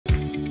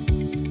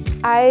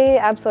I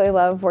absolutely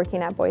love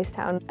working at Boys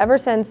Town. Ever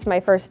since my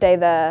first day,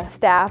 the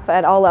staff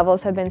at all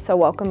levels have been so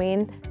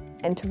welcoming,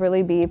 and to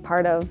really be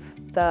part of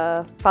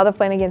the Father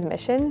Flanagan's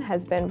mission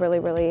has been really,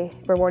 really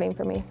rewarding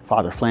for me.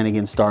 Father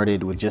Flanagan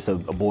started with just a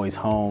boys'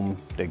 home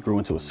that grew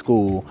into a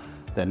school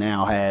that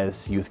now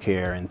has youth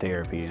care and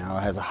therapy, now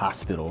has a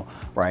hospital,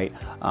 right?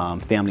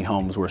 Family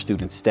homes where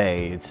students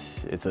stay.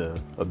 It's a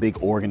big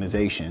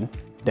organization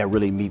that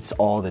really meets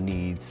all the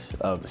needs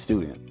of the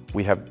student.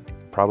 We have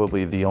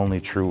probably the only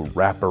true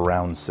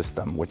wraparound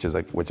system, which is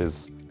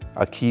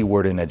a key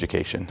word in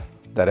education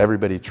that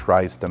everybody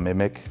tries to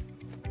mimic.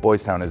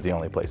 Boys Town is the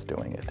only place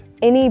doing it.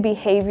 Any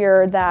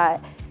behavior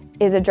that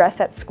is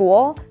addressed at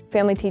school,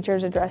 family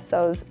teachers address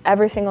those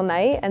every single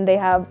night, and they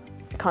have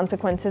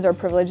consequences or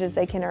privileges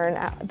they can earn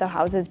at the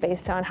houses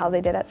based on how they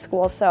did at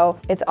school. So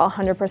it's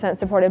 100%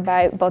 supported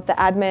by both the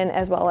admin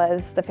as well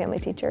as the family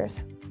teachers.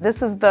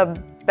 This is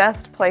the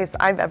best place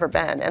I've ever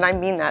been, and I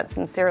mean that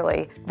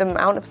sincerely. The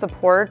amount of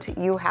support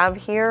you have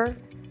here,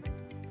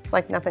 it's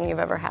like nothing you've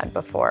ever had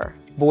before.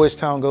 Boys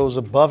Town goes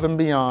above and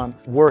beyond,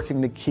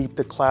 working to keep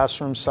the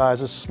classroom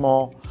sizes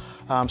small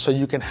so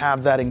you can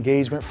have that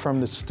engagement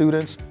from the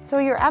students. So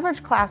your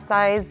average class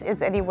size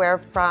is anywhere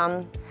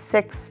from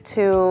 6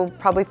 to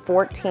probably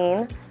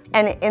 14.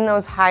 And in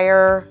those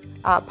higher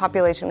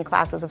population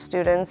classes of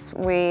students,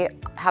 we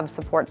have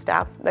support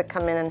staff that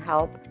come in and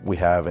help. We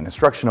have an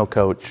instructional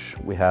coach,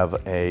 we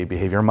have a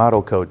behavior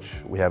model coach,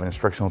 we have an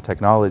instructional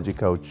technology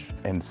coach,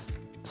 and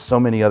so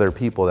many other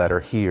people that are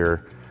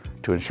here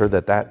to ensure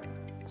that that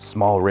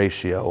small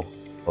ratio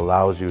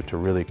allows you to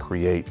really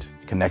create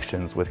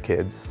connections with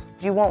kids.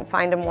 You won't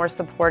find a more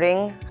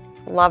supporting,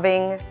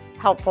 loving,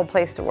 helpful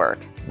place to work.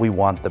 We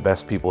want the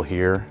best people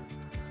here.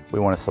 We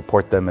want to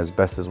support them as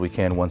best as we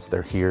can once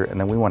they're here, and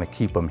then we want to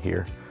keep them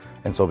here.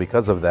 And so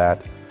because of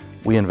that,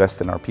 we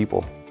invest in our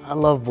people. I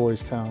love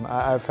Boys Town.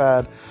 I've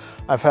had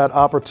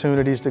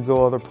opportunities to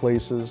go other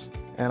places,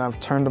 and I've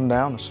turned them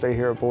down to stay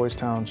here at Boys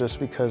Town just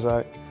because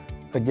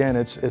again,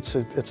 it's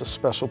a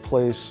special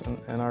place,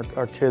 and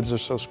our kids are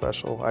so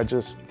special.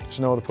 There's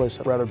no other place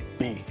I'd rather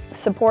be.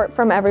 Support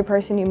from every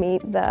person you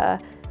meet, the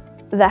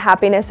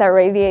happiness that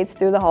radiates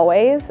through the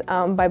hallways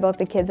by both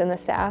the kids and the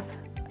staff.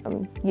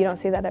 You don't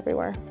see that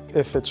everywhere.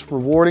 If it's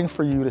rewarding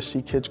for you to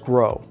see kids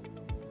grow,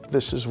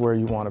 this is where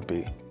you want to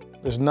be.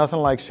 There's nothing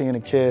like seeing a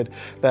kid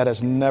that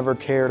has never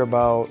cared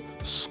about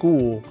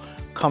school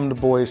come to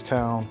Boys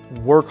Town,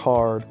 work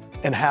hard,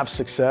 and have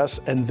success,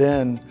 and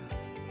then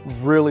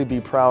really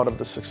be proud of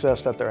the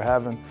success that they're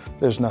having.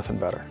 There's nothing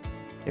better.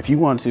 If you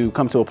want to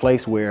come to a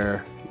place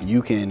where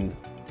you can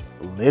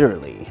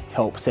literally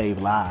help save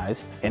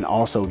lives and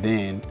also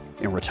then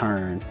in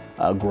return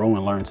grow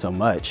and learn so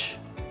much,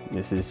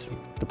 this is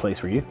the place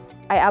for you.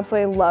 I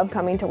absolutely love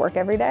coming to work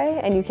every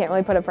day, and you can't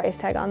really put a price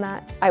tag on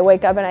that. I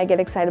wake up and I get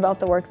excited about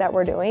the work that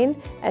we're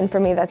doing, and for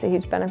me that's a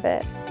huge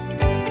benefit.